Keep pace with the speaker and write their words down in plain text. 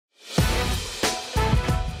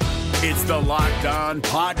It's the Locked On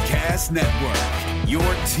Podcast Network, your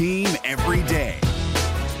team every day.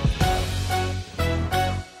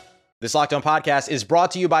 This Locked On Podcast is brought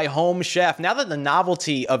to you by Home Chef. Now that the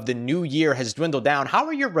novelty of the new year has dwindled down, how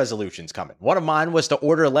are your resolutions coming? One of mine was to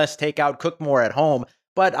order less takeout, cook more at home,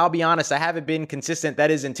 but I'll be honest, I haven't been consistent. That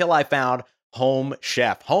is until I found Home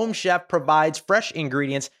Chef. Home Chef provides fresh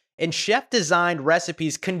ingredients and chef-designed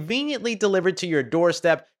recipes conveniently delivered to your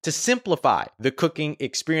doorstep to simplify the cooking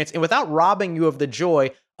experience and without robbing you of the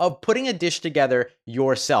joy of putting a dish together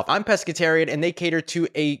yourself. I'm pescatarian and they cater to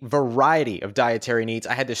a variety of dietary needs.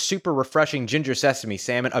 I had this super refreshing ginger sesame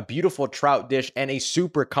salmon, a beautiful trout dish, and a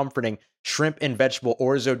super comforting shrimp and vegetable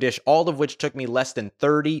orzo dish, all of which took me less than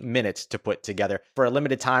 30 minutes to put together. For a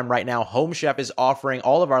limited time right now, Home Chef is offering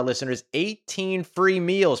all of our listeners 18 free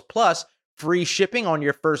meals plus free shipping on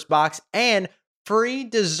your first box and free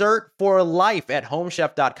dessert for life at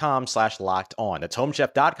homechef.com/lockedon. That's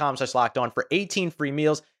homechef.com/lockedon for 18 free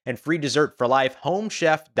meals and free dessert for life.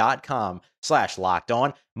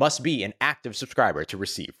 Homechef.com/lockedon. Must be an active subscriber to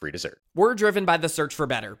receive free dessert. We're driven by the search for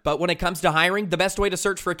better, but when it comes to hiring, the best way to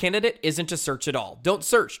search for a candidate isn't to search at all. Don't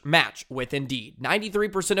search, match with Indeed.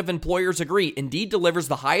 93% of employers agree Indeed delivers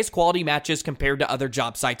the highest quality matches compared to other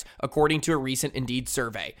job sites, according to a recent Indeed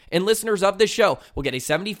survey. And listeners of this show will get a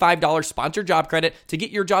 $75 sponsored job credit to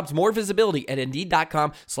get your jobs more visibility at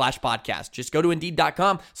Indeed.com/podcast. Just go to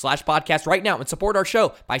Indeed.com/podcast right now and support our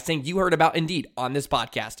show by saying you heard about Indeed on this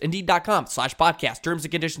podcast. Indeed.com/podcast. Terms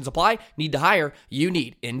and conditions apply. Need to hire? You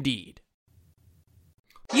need Indeed.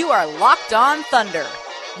 You are Locked On Thunder,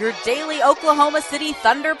 your daily Oklahoma City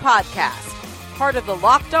Thunder podcast. Part of the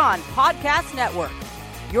Locked On Podcast Network,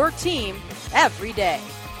 your team every day.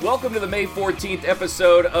 Welcome to the May 14th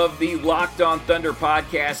episode of the Locked On Thunder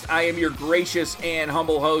podcast. I am your gracious and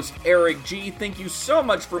humble host, Eric G. Thank you so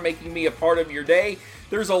much for making me a part of your day.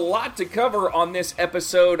 There's a lot to cover on this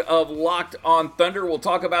episode of Locked On Thunder. We'll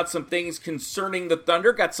talk about some things concerning the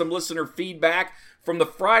Thunder. Got some listener feedback from the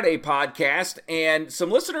Friday podcast, and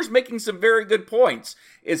some listeners making some very good points.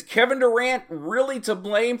 Is Kevin Durant really to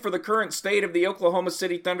blame for the current state of the Oklahoma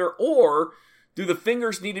City Thunder, or do the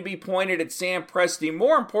fingers need to be pointed at Sam Presti?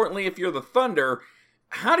 More importantly, if you're the Thunder,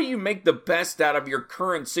 how do you make the best out of your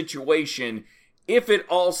current situation if it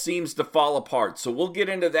all seems to fall apart? So we'll get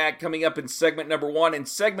into that coming up in segment number 1. In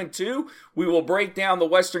segment 2, we will break down the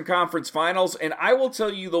Western Conference Finals, and I will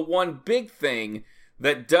tell you the one big thing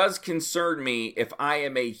that does concern me if I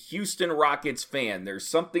am a Houston Rockets fan. There's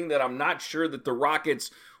something that I'm not sure that the Rockets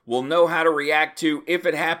will know how to react to if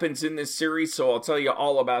it happens in this series, so I'll tell you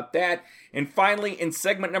all about that. And finally, in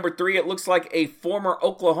segment number 3, it looks like a former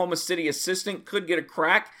Oklahoma City assistant could get a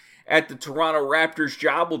crack at the Toronto Raptors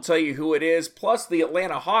job. We'll tell you who it is. Plus, the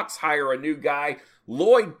Atlanta Hawks hire a new guy,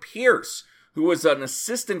 Lloyd Pierce, who was an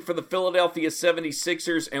assistant for the Philadelphia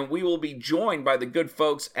 76ers, and we will be joined by the good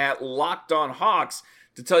folks at Locked On Hawks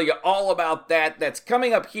to tell you all about that. That's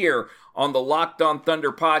coming up here on the Locked On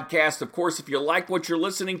Thunder podcast. Of course, if you like what you're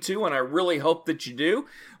listening to, and I really hope that you do,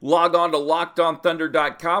 log on to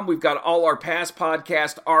LockedOnThunder.com. We've got all our past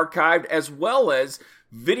podcasts archived, as well as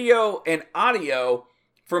video and audio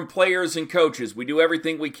from players and coaches. We do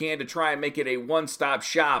everything we can to try and make it a one-stop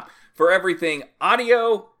shop for everything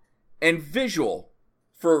audio and visual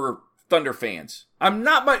for Thunder fans. I'm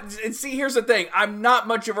not much, and see, here's the thing, I'm not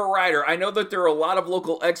much of a writer. I know that there are a lot of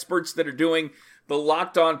local experts that are doing the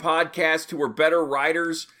Locked On podcast who are better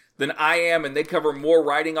writers than I am, and they cover more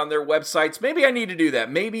writing on their websites. Maybe I need to do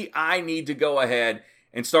that. Maybe I need to go ahead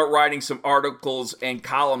and start writing some articles and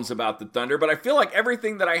columns about the Thunder, but I feel like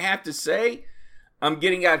everything that I have to say, I'm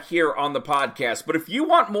getting out here on the podcast. But if you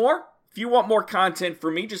want more content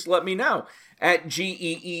from me, just let me know at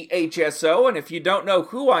GEEHSO. And if you don't know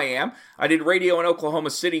who I am, I did radio in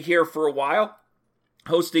Oklahoma City here for a while,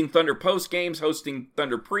 hosting Thunder post games, hosting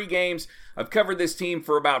Thunder pre-games. I've covered this team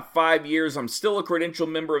for about 5 years. I'm still a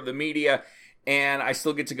credentialed member of the media, and I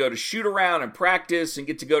still get to go to shoot around and practice and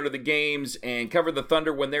get to go to the games and cover the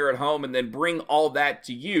Thunder when they're at home, and then bring all that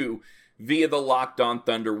to you via the Locked On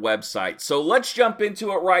Thunder website. So let's jump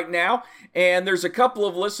into it right now. And there's a couple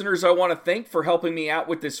of listeners I want to thank for helping me out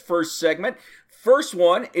with this first segment. First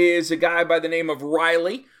one is a guy by the name of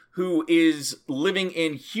Riley, who is living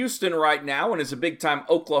in Houston right now and is a big-time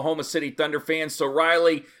Oklahoma City Thunder fan. So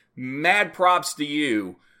Riley, mad props to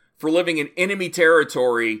you for living in enemy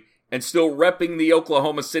territory and still repping the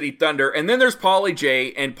Oklahoma City Thunder. And then there's Paulie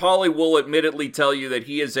J, and Paulie will admittedly tell you that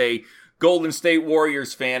he is a Golden State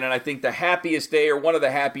Warriors fan, and I think the happiest day, or one of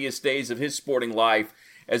the happiest days of his sporting life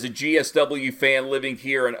as a GSW fan living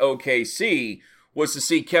here in OKC, was to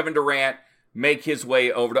see Kevin Durant make his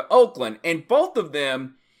way over to Oakland. And both of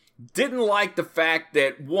them didn't like the fact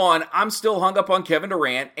that, one, I'm still hung up on Kevin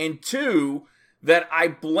Durant, and two, that I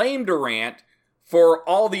blame Durant for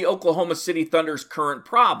all the Oklahoma City Thunder's current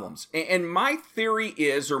problems. And my theory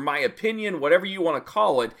is, or my opinion, whatever you want to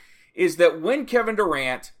call it, is that when Kevin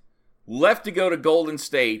Durant left to go to Golden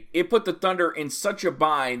State, it put the Thunder in such a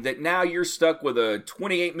bind that now you're stuck with a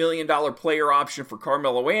 $28 million player option for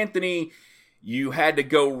Carmelo Anthony. You had to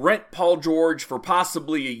go rent Paul George for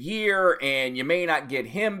possibly a year, and you may not get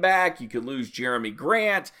him back. You could lose Jeremy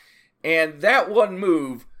Grant. And that one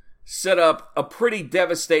move set up a pretty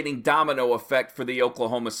devastating domino effect for the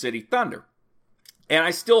Oklahoma City Thunder. And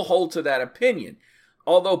I still hold to that opinion.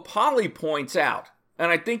 Although Pauly points out,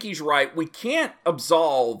 and I think he's right, we can't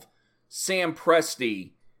absolve Sam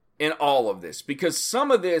Presti in all of this, because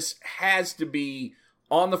some of this has to be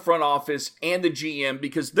on the front office and the GM,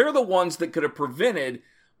 because they're the ones that could have prevented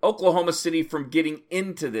Oklahoma City from getting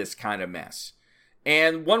into this kind of mess.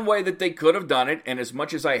 And one way that they could have done it, and as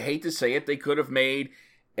much as I hate to say it, they could have made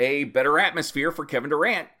a better atmosphere for Kevin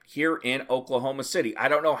Durant here in Oklahoma City. I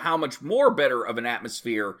don't know how much more better of an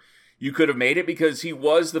atmosphere you could have made it, because he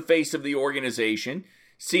was the face of the organization.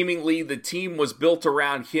 Seemingly the team was built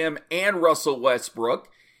around him and Russell Westbrook.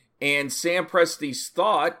 And Sam Presti's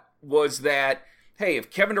thought was that, hey,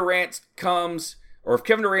 if Kevin Durant comes, or if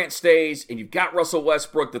Kevin Durant stays, and you've got Russell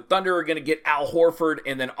Westbrook, the Thunder are going to get Al Horford,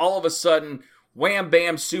 and then all of a sudden, wham,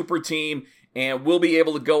 bam, super team, and we'll be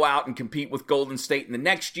able to go out and compete with Golden State in the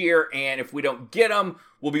next year, and if we don't get them,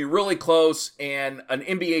 we'll be really close, and an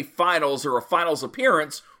NBA Finals or a Finals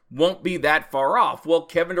appearance won't be that far off. Well,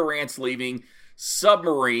 Kevin Durant's leaving,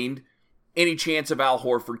 submarined any chance of Al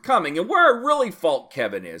Horford coming. And where I really fault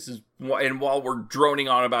Kevin is, and while we're droning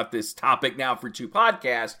on about this topic now for 2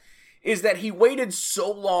 podcasts, is that he waited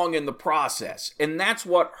so long in the process. And that's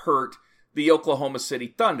what hurt the Oklahoma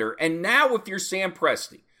City Thunder. And now if you're Sam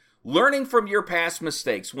Presti, learning from your past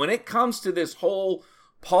mistakes, when it comes to this whole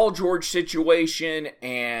Paul George situation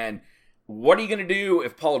and what are you going to do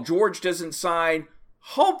if Paul George doesn't sign,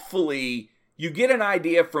 hopefully you get an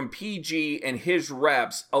idea from PG and his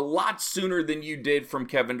reps a lot sooner than you did from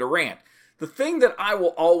Kevin Durant. The thing that I will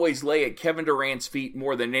always lay at Kevin Durant's feet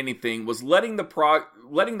more than anything was letting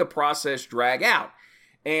the process drag out.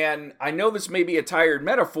 And I know this may be a tired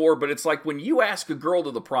metaphor, but it's like when you ask a girl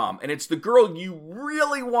to the prom, and it's the girl you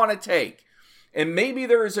really want to take, and maybe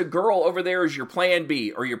there is a girl over there as your plan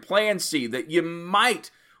B or your plan C that you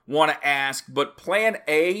might want to ask, but plan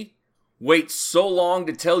A waits so long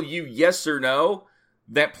to tell you yes or no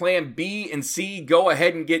that plan B and C go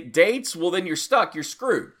ahead and get dates, well then you're stuck, you're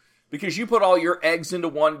screwed, because you put all your eggs into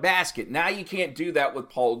one basket. Now you can't do that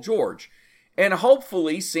with Paul George. And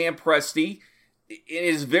hopefully Sam Presti, in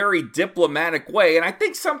his very diplomatic way, and I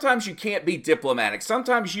think sometimes you can't be diplomatic,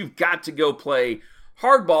 sometimes you've got to go play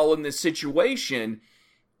hardball in this situation,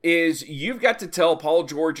 is you've got to tell Paul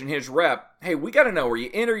George and his rep, hey, we got to know, are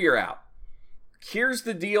you in or you're out? Here's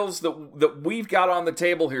the deals that we've got on the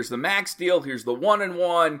table. Here's the max deal. Here's the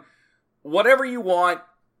 1-and-1. Whatever you want,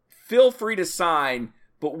 feel free to sign,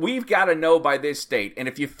 but we've got to know by this date. And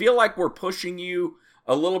if you feel like we're pushing you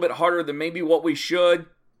a little bit harder than maybe what we should,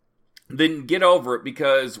 then get over it,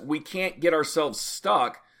 because we can't get ourselves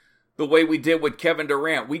stuck the way we did with Kevin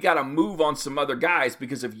Durant. We got to move on some other guys,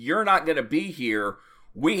 because if you're not going to be here,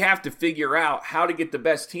 we have to figure out how to get the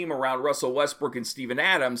best team around Russell Westbrook and Steven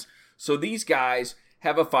Adams so these guys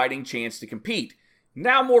have a fighting chance to compete.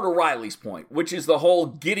 Now more to Riley's point, which is the whole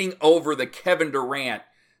getting over the Kevin Durant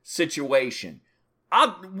situation.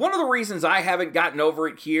 One of the reasons I haven't gotten over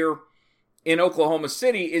it here in Oklahoma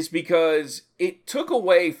City is because it took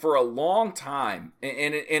away for a long time.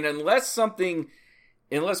 And unless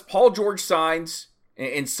Paul George signs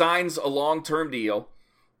a long-term deal,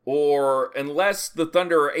 or unless the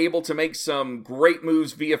Thunder are able to make some great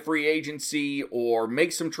moves via free agency or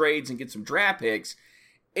make some trades and get some draft picks,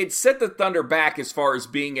 it set the Thunder back as far as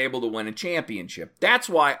being able to win a championship. That's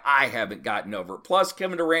why I haven't gotten over it. Plus,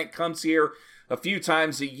 Kevin Durant comes here a few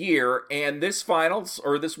times a year, and this finals,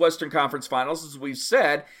 or this Western Conference Finals, as we've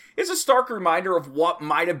said, is a stark reminder of what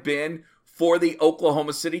might have been for the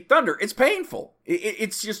Oklahoma City Thunder. It's painful.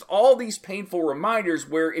 It's just all these painful reminders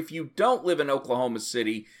where if you don't live in Oklahoma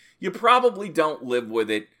City, you probably don't live with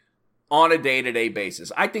it on a day-to-day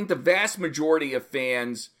basis. I think the vast majority of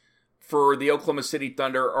fans for the Oklahoma City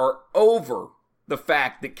Thunder are over the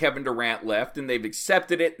fact that Kevin Durant left, and they've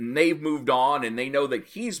accepted it, and they've moved on, and they know that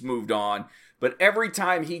he's moved on. But every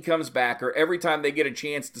time he comes back, or every time they get a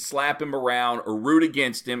chance to slap him around or root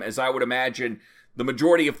against him, as I would imagine the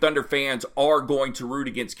majority of Thunder fans are going to root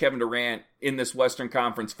against Kevin Durant in this Western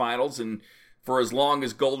Conference Finals, and for as long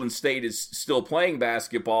as Golden State is still playing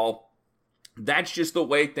basketball. That's just the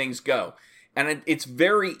way things go. And it's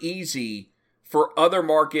very easy for other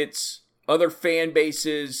markets, other fan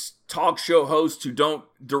bases, talk show hosts who don't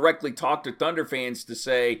directly talk to Thunder fans to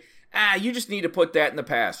say, you just need to put that in the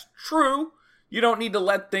past. True, you don't need to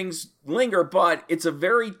let things linger, but it's a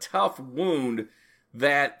very tough wound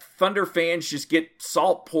that Thunder fans just get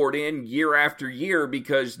salt poured in year after year,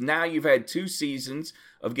 because now you've had 2 seasons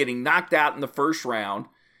of getting knocked out in the first round.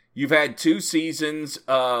 You've had 2 seasons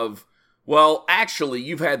of, well, actually,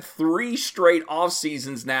 you've had 3 straight off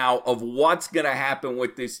seasons now of what's going to happen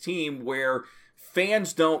with this team, where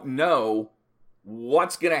fans don't know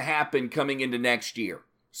what's going to happen coming into next year.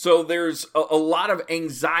 So there's a lot of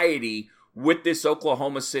anxiety with this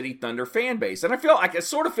Oklahoma City Thunder fan base. And I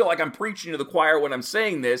sort of feel like I'm preaching to the choir when I'm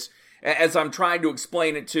saying this, as I'm trying to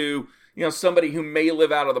explain it to, somebody who may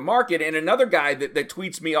live out of the market. And another guy that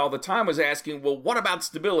tweets me all the time was asking, well, what about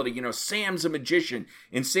stability? Sam's a magician.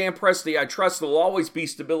 And Sam Presti, I trust there'll always be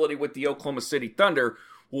stability with the Oklahoma City Thunder.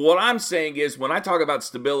 Well, what I'm saying is, when I talk about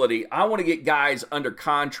stability, I want to get guys under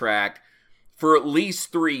contract for at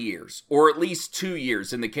least 3 years, or at least 2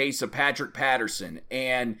 years in the case of Patrick Patterson,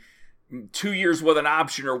 and 2 years with an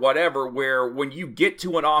option or whatever, where when you get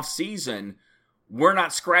to an off season, we're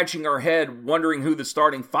not scratching our head wondering who the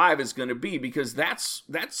starting 5 is going to be, because that's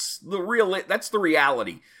the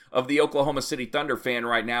reality of the Oklahoma City Thunder fan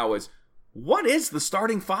right now is, what is the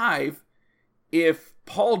starting 5 if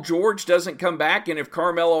Paul George doesn't come back and if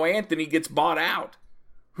Carmelo Anthony gets bought out?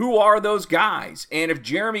 Who are those guys? And if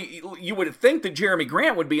you would think that Jeremy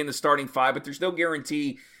Grant would be in the starting 5, but there's no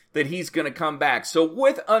guarantee that he's going to come back. So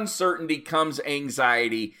with uncertainty comes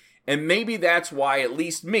anxiety, and maybe that's why at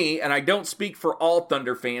least me, and I don't speak for all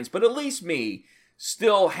Thunder fans, but at least me,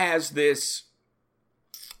 still has this,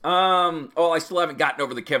 I still haven't gotten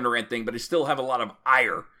over the Kevin Durant thing, but I still have a lot of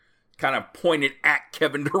ire kind of pointed at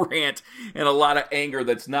Kevin Durant, and a lot of anger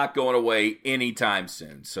that's not going away anytime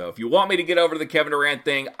soon. So if you want me to get over the Kevin Durant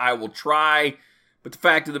thing, I will try. But the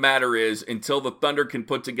fact of the matter is, until the Thunder can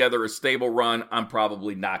put together a stable run, I'm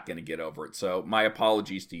probably not going to get over it. So my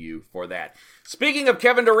apologies to you for that. Speaking of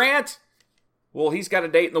Kevin Durant, well, he's got a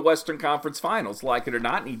date in the Western Conference Finals, like it or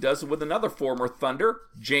not, and he does it with another former Thunder,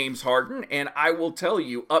 James Harden. And I will tell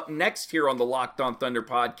you, up next here on the Locked On Thunder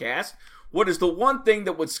podcast, what is the one thing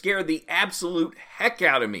that would scare the absolute heck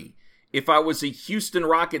out of me if I was a Houston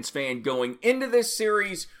Rockets fan going into this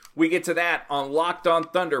series. We get to that on Locked On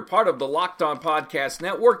Thunder, part of the Locked On Podcast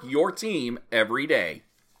Network, your team every day.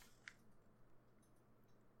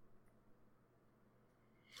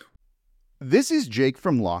 This is Jake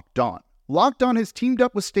from Locked On. Locked On has teamed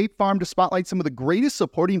up with State Farm to spotlight some of the greatest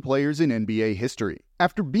supporting players in NBA history.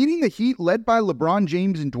 After beating the Heat led by LeBron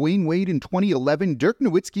James and Dwayne Wade in 2011, Dirk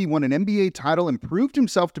Nowitzki won an NBA title and proved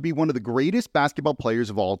himself to be one of the greatest basketball players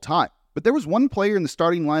of all time. But there was one player in the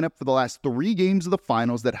starting lineup for the last 3 games of the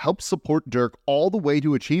finals that helped support Dirk all the way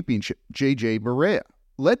to a championship, JJ Barea.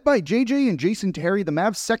 Led by JJ and Jason Terry, the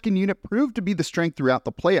Mavs' second unit proved to be the strength throughout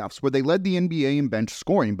the playoffs, where they led the NBA in bench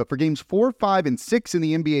scoring. But for games 4, 5, and 6 in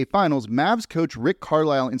the NBA Finals, Mavs coach Rick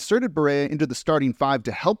Carlisle inserted Barea into the starting 5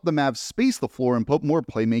 to help the Mavs space the floor and put more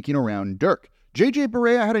playmaking around Dirk. JJ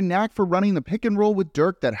Barea had a knack for running the pick and roll with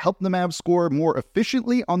Dirk that helped the Mavs score more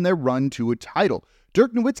efficiently on their run to a title.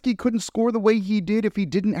 Dirk Nowitzki couldn't score the way he did if he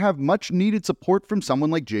didn't have much needed support from someone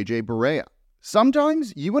like JJ Barea.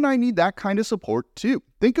 Sometimes you and I need that kind of support too.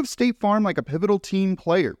 Think of State Farm like a pivotal team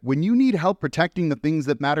player. When you need help protecting the things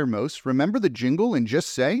that matter most, remember the jingle and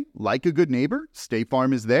just say, like a good neighbor, State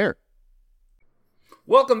Farm is there.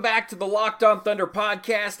 Welcome back to the Locked On Thunder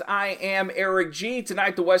podcast. I am Eric G.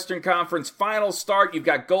 Tonight, the Western Conference Finals start. You've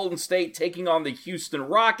got Golden State taking on the Houston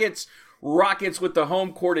Rockets. Rockets with the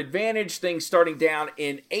home court advantage, things starting down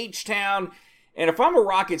in H-Town. And if I'm a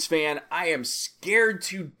Rockets fan, I am scared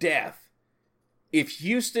to death if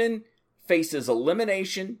Houston faces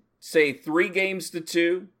elimination, say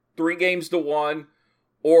 3-2, 3-1,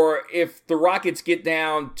 or if the Rockets get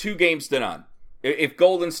down 2-0. If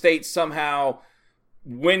Golden State somehow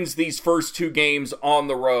wins these first 2 games on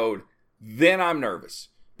the road, then I'm nervous.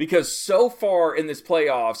 Because so far in this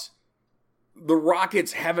playoffs, the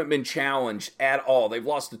Rockets haven't been challenged at all. They've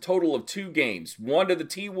lost a total of 2 games, one to the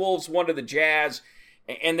T-Wolves, one to the Jazz,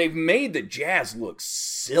 and they've made the Jazz look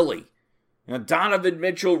silly. Now, Donovan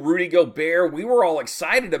Mitchell, Rudy Gobert, we were all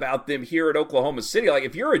excited about them here at Oklahoma City. Like,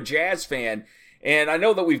 if you're a Jazz fan, and I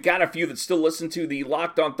know that we've got a few that still listen to the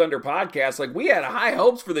Locked On Thunder podcast, like, we had high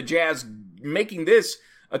hopes for the Jazz making this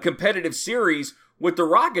a competitive series with the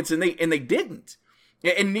Rockets, and they didn't.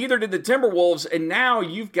 And neither did the Timberwolves, and now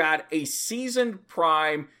you've got a seasoned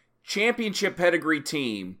prime championship pedigree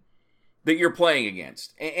team that you're playing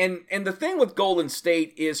against. And the thing with Golden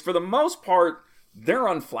State is, for the most part, they're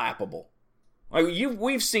unflappable. Like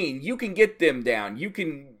we've seen, you can get them down.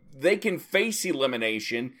 They can face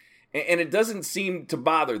elimination, and it doesn't seem to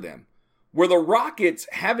bother them. Where the Rockets,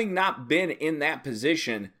 having not been in that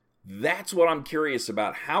position, that's what I'm curious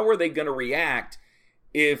about. How are they going to react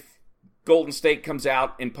if Golden State comes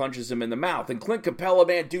out and punches them in the mouth? And Clint Capella,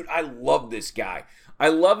 man, dude, I love this guy. I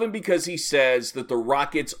love him because he says that the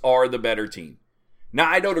Rockets are the better team. Now,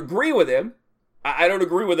 I don't agree with him. I don't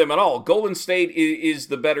agree with him at all. Golden State is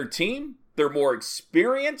the better team. They're more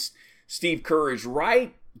experienced. Steve Kerr is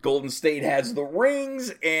right. Golden State has the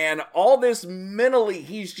rings, and all this mentally,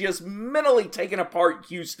 he's just mentally taking apart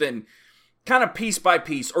Houston kind of piece by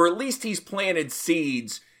piece, or at least he's planted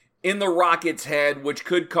seeds in the Rockets' head, which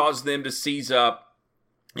could cause them to seize up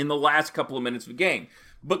in the last couple of minutes of the game.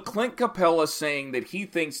 But Clint Capella saying that he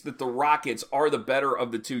thinks that the Rockets are the better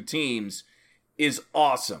of the two teams is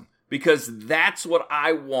awesome, because that's what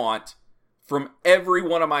I want from every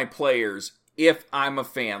one of my players if I'm a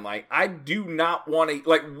fan. Like, I do not want to,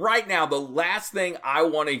 like, right now, the last thing I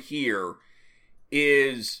want to hear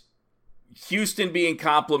is Houston being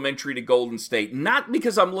complimentary to Golden State. Not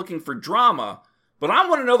because I'm looking for drama, but I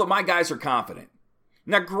want to know that my guys are confident.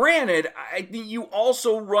 Now, granted, I think you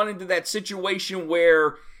also run into that situation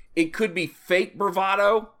where it could be fake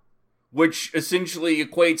bravado, which essentially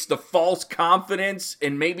equates to false confidence,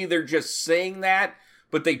 and maybe they're just saying that,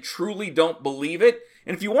 but they truly don't believe it.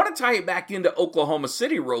 And if you want to tie it back into Oklahoma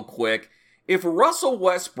City real quick, if Russell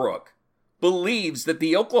Westbrook believes that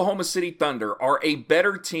the Oklahoma City Thunder are a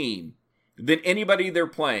better team than anybody they're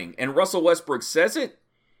playing, and Russell Westbrook says it,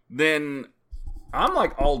 then I'm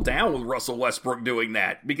like all down with Russell Westbrook doing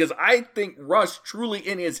that, because I think Russ truly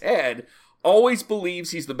in his head always believes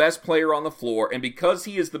he's the best player on the floor, and because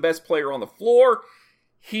he is the best player on the floor,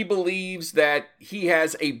 he believes that he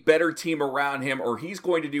has a better team around him, or he's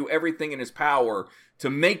going to do everything in his power to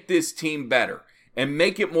make this team better and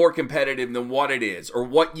make it more competitive than what it is or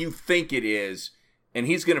what you think it is, and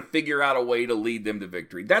he's going to figure out a way to lead them to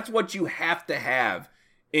victory. That's what you have to have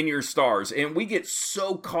in your stars. And we get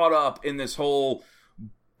so caught up in this whole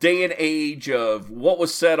day and age of what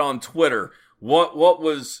was said on Twitter, what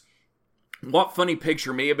funny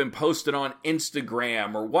picture may have been posted on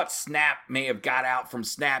Instagram, or what snap may have got out from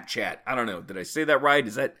Snapchat. I don't know. Did I say that right?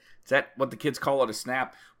 Is that what the kids call it, a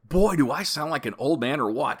snap? Boy, do I sound like an old man or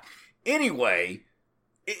what? Anyway,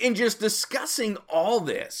 in just discussing all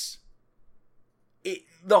this,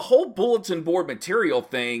 the whole bulletin board material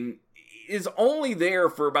thing is only there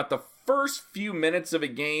for about the first few minutes of a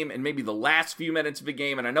game and maybe the last few minutes of a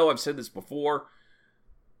game. And I know I've said this before.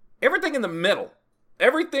 Everything in the middle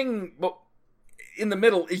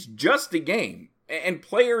is just a game. And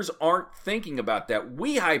players aren't thinking about that.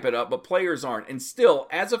 We hype it up, but players aren't. And still,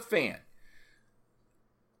 as a fan,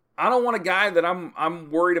 I don't want a guy that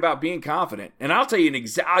I'm worried about being confident. And I'll tell you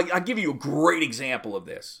I'll give you a great example of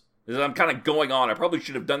this. I'm kind of going on. I probably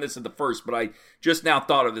should have done this at the first, but I just now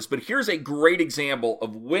thought of this. But here's a great example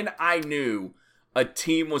of when I knew a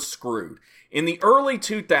team was screwed. In the early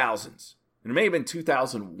 2000s, and it may have been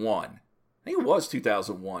 2001. I think it was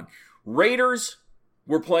 2001. Raiders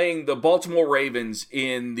were playing the Baltimore Ravens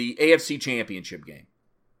in the AFC Championship game.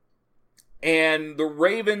 And the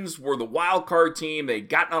Ravens were the wild card team. They'd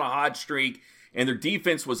gotten on a hot streak, and their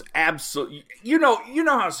defense was absolutely, you know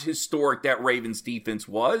how historic that Ravens defense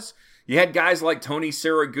was. You had guys like Tony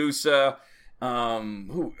Siragusa,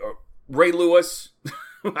 Ray Lewis.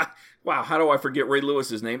 Wow, how do I forget Ray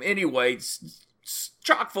Lewis's name? Anyway,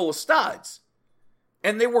 chock full of studs.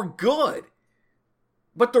 And they were good.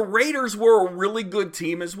 But the Raiders were a really good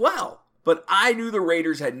team as well. But I knew the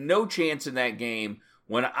Raiders had no chance in that game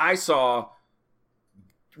when I saw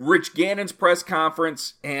Rich Gannon's press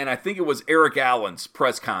conference, and I think it was Eric Allen's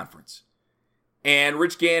press conference. And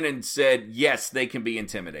Rich Gannon said, yes, they can be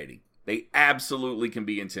intimidating. They absolutely can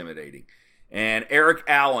be intimidating. And Eric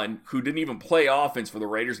Allen, who didn't even play offense for the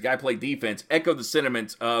Raiders, the guy played defense, echoed the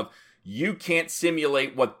sentiments of, you can't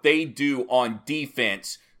simulate what they do on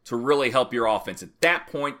defense to really help your offense. At that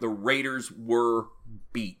point, the Raiders were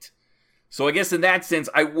beat. So I guess in that sense,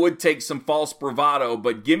 I would take some false bravado,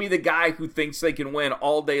 but give me the guy who thinks they can win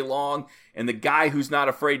all day long and the guy who's not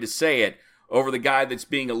afraid to say it over the guy that's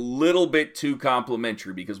being a little bit too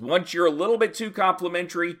complimentary, because once you're a little bit too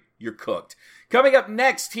complimentary, you're cooked. Coming up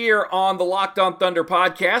next here on the Locked On Thunder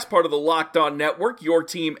podcast, part of the Locked On Network, your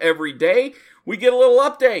team every day, we get a little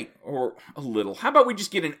update, or a little. How about we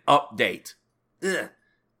just get an update?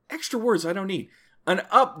 Extra words I don't need. An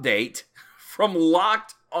update from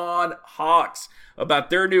Locked on Hawks about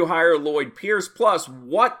their new hire, Lloyd Pierce, plus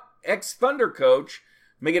what ex-Thunder coach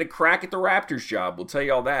may get a crack at the Raptors job. We'll tell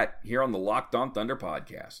you all that here on the Locked On Thunder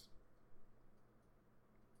podcast.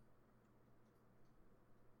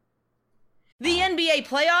 The NBA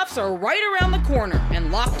playoffs are right around the corner,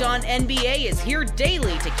 and Locked On NBA is here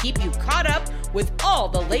daily to keep you caught up with all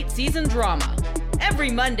the late season drama.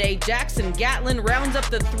 Every Monday, Jackson Gatlin rounds up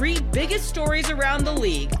the 3 biggest stories around the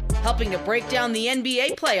league, helping to break down the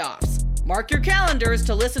NBA playoffs. Mark your calendars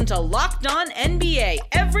to listen to Locked On NBA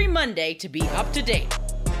every Monday to be up to date.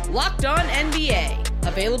 Locked On NBA,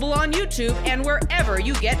 available on YouTube and wherever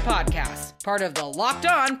you get podcasts. Part of the Locked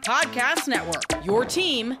On Podcast Network, your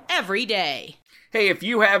team every day. Hey, if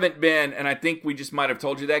you haven't been, and I think we just might have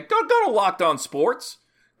told you that, go to Locked On Sports.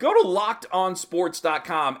 Go to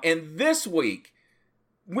LockedOnSports.com. And this week,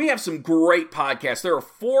 we have some great podcasts. There are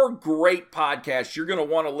 4 great podcasts you're going to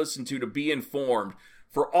want to listen to be informed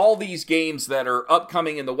for all these games that are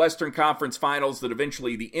upcoming in the Western Conference Finals, that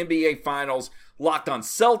eventually the NBA Finals. Locked On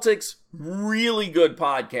Celtics, really good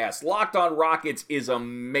podcast. Locked On Rockets is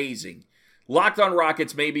amazing. Locked On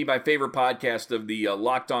Rockets may be my favorite podcast of the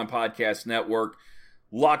Locked On Podcast Network.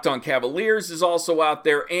 Locked On Cavaliers is also out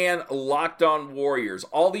there, and Locked On Warriors.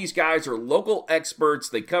 All these guys are local experts.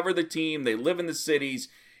 They cover the team. They live in the cities,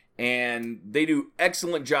 and they do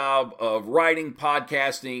excellent job of writing,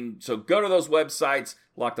 podcasting. So go to those websites,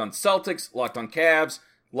 Locked On Celtics, Locked On Cavs,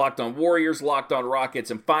 Locked On Warriors, Locked On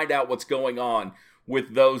Rockets, and find out what's going on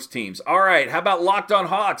with those teams. All right, how about Locked On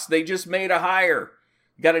Hawks? They just made a hire.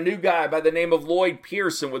 Got a new guy by the name of Lloyd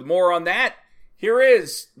Pierce. With more on that, here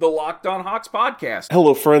is the Locked On Hawks podcast.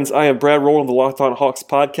 Hello, friends. I am Brad Rowland of the Locked On Hawks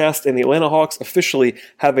podcast, and the Atlanta Hawks officially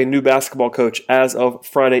have a new basketball coach as of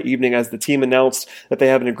Friday evening, as the team announced that they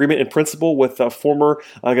have an agreement in principle with now former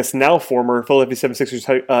Philadelphia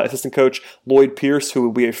 76ers assistant coach Lloyd Pierce, who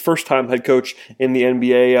will be a first-time head coach in the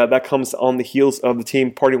NBA. That comes on the heels of the team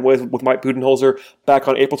parting ways with Mike Budenholzer back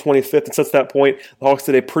on April 25th, and since that point, the Hawks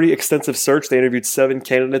did a pretty extensive search. They interviewed 7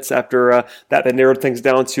 candidates. After that, they narrowed things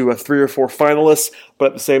down to 3 or 4 finalists. But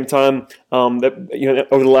at the same time, over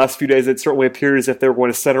the last few days, it certainly appeared as if they were going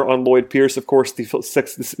to center on Lloyd Pierce. Of course, the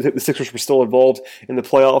Sixers were still involved in the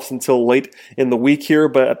playoffs until late in the week here.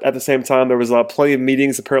 But at the same time, there was plenty of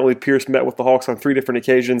meetings. Apparently, Pierce met with the Hawks on 3 different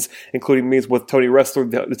occasions, including meetings with Tony Ressler,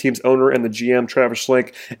 the team's owner, and the GM, Travis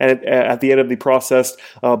Schlenk. And at the end of the process,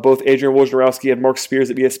 both Adrian Wojnarowski and Mark Spears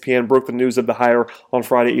at ESPN broke the news of the hire on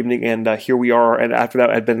Friday evening. And here we are. And after that,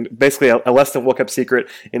 had been basically a less than well-kept secret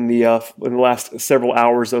in the last several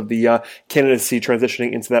hours of the candidacy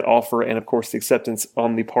transitioning into that offer, and of course the acceptance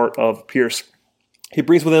on the part of Pierce. He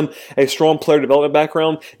brings with him a strong player development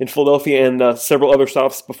background in Philadelphia and several other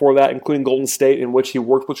stops before that, including Golden State, in which he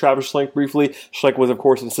worked with Travis Schlenk briefly. Schlenk was, of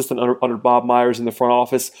course, an assistant under Bob Myers in the front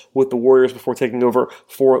office with the Warriors before taking over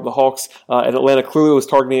for the Hawks. And Atlanta clearly was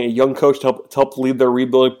targeting a young coach to help lead their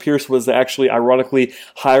rebuild. Pierce was actually, ironically,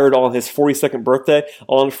 hired on his 42nd birthday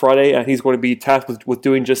on Friday, and he's going to be tasked with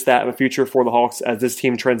doing just that in the future for the Hawks as this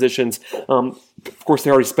team transitions. Of course, they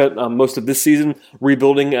already spent most of this season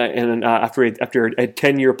rebuilding, and after a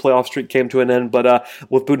 10-year playoff streak came to an end. But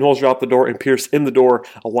with Budenholzer out the door and Pierce in the door,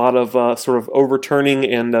 a lot of sort of overturning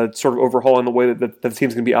and sort of overhauling the way that the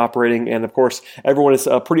team's going to be operating. And of course, everyone is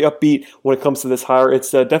pretty upbeat when it comes to this hire. It's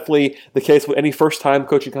definitely the case with any first-time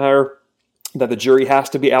coaching hire that the jury has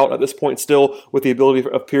to be out at this point still, with the ability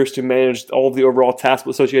of Pierce to manage all of the overall tasks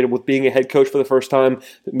associated with being a head coach for the first time,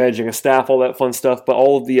 managing a staff, all that fun stuff. But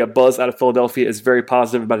all of the buzz out of Philadelphia is very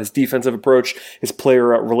positive about his defensive approach, his player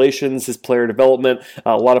relations, his player development.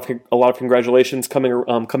 A lot of congratulations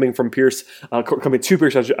coming from Pierce, coming to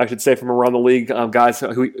Pierce, I should say, from around the league. Guys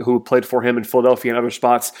who played for him in Philadelphia and other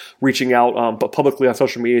spots, reaching out but publicly on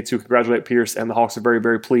social media to congratulate Pierce, and the Hawks are very,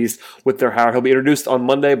 very pleased with their hire. He'll be introduced on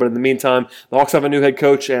Monday, but in the meantime, the Hawks have a new head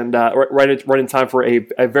coach, and right in time for a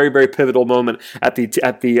very, very pivotal moment at the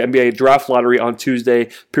NBA draft lottery on Tuesday.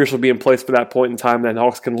 Pierce will be in place for that point in time, and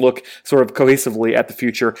Hawks can look sort of cohesively at the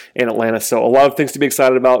future in Atlanta. So a lot of things to be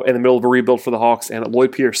excited about in the middle of a rebuild for the Hawks, and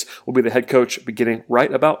Lloyd Pierce will be the head coach beginning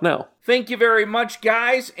right about now. Thank you very much,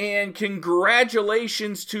 guys, and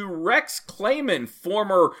congratulations to Rex Klayman,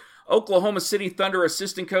 former Oklahoma City Thunder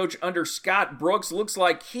assistant coach under Scott Brooks. Looks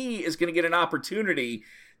like he is going to get an opportunity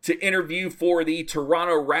to interview for the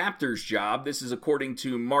Toronto Raptors job. This is according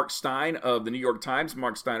to Mark Stein of the New York Times.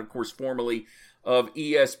 Mark Stein, of course, formerly of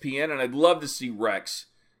ESPN. And I'd love to see Rex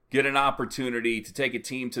get an opportunity to take a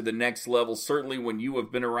team to the next level. Certainly when you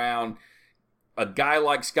have been around a guy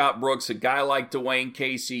like Scott Brooks, a guy like Dwayne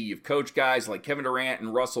Casey, you've coached guys like Kevin Durant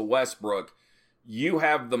and Russell Westbrook, you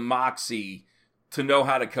have the moxie to know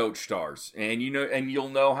how to coach stars, and you'll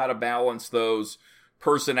know how to balance those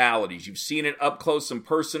personalities. You've seen it up close and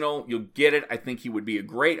personal. You'll get it. I think he would be a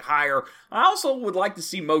great hire. I also would like to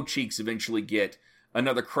see Mo Cheeks eventually get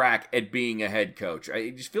another crack at being a head coach. I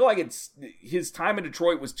just feel like his time in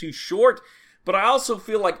Detroit was too short, but I also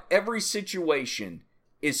feel like every situation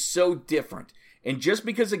is so different. And just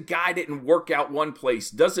because a guy didn't work out one place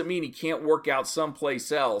doesn't mean he can't work out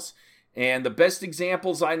someplace else. And the best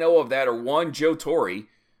examples I know of that are one, Joe Torre,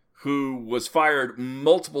 who was fired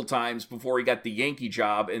multiple times before he got the Yankee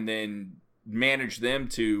job and then managed them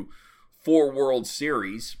to 4 World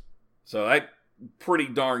Series. So that's pretty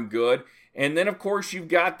darn good. And then, of course, you've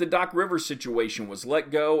got the Doc Rivers situation, was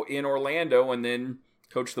let go in Orlando and then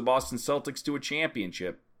coached the Boston Celtics to a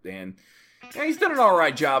championship. And he's done an all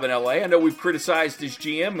right job in LA. I know we've criticized his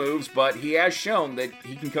GM moves, but he has shown that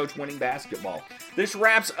he can coach winning basketball. This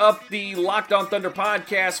wraps up the Locked On Thunder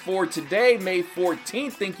podcast for today, May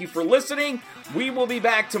 14th. Thank you for listening. We will be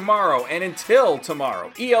back tomorrow. And until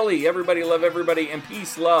tomorrow, ELE, everybody love everybody, and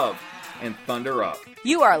peace, love, and Thunder up.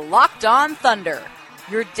 You are Locked On Thunder,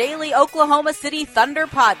 your daily Oklahoma City Thunder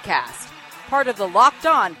podcast. Part of the Locked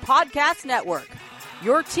On Podcast Network,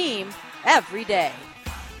 your team every day.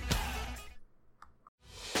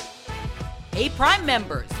 Hey, Prime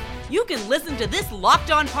members, you can listen to this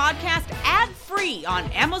Locked On podcast ad-free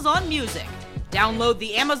on Amazon Music. Download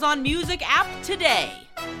the Amazon Music app today.